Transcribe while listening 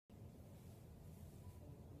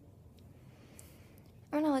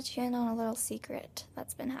I'm gonna let you in on a little secret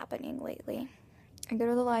that's been happening lately. I go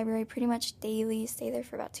to the library pretty much daily, stay there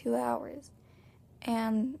for about 2 hours.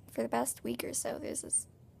 And for the past week or so, there's this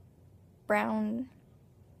brown,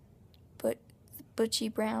 butchy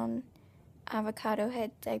brown, avocado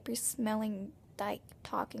head diaper smelling dyke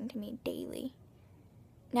talking to me daily.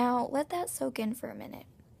 Now, let that soak in for a minute.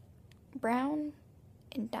 Brown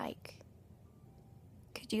and dyke.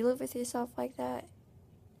 Could you live with yourself like that?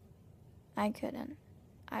 I couldn't.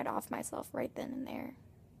 I'd off myself right then and there.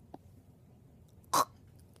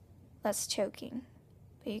 That's choking,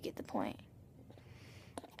 but you get the point.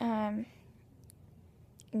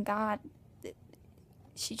 God,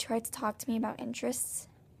 she tried to talk to me about interests.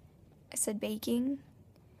 I said baking,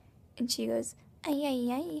 and she goes, ay, ay,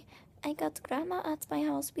 ay, I got grandma at my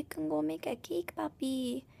house, we can go make a cake,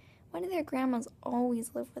 papi. Why do their grandmas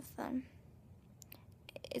always live with them?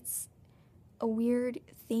 It's a weird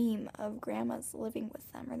theme of grandmas living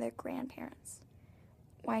with them, or their grandparents.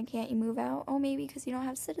 Why can't you move out? Oh, maybe because you don't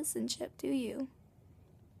have citizenship, do you?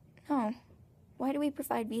 No. Why do we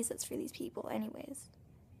provide visas for these people anyways?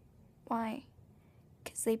 Why?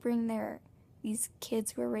 Because they bring these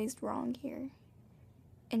kids who are raised wrong here.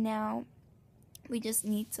 And now we just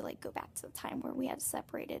need to go back to the time where we had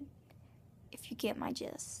separated, if you get my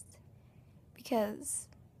gist. Because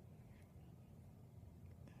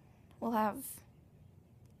we'll have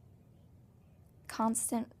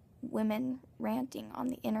constant women ranting on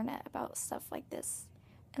the internet about stuff like this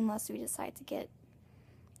unless we decide to get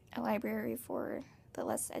a library for the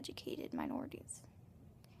less educated minorities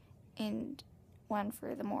and one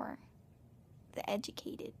for the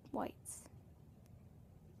educated whites.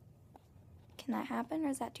 Can that happen, or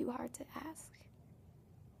is that too hard to ask?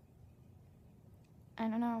 I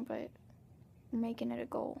don't know, but we're making it a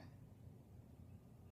goal.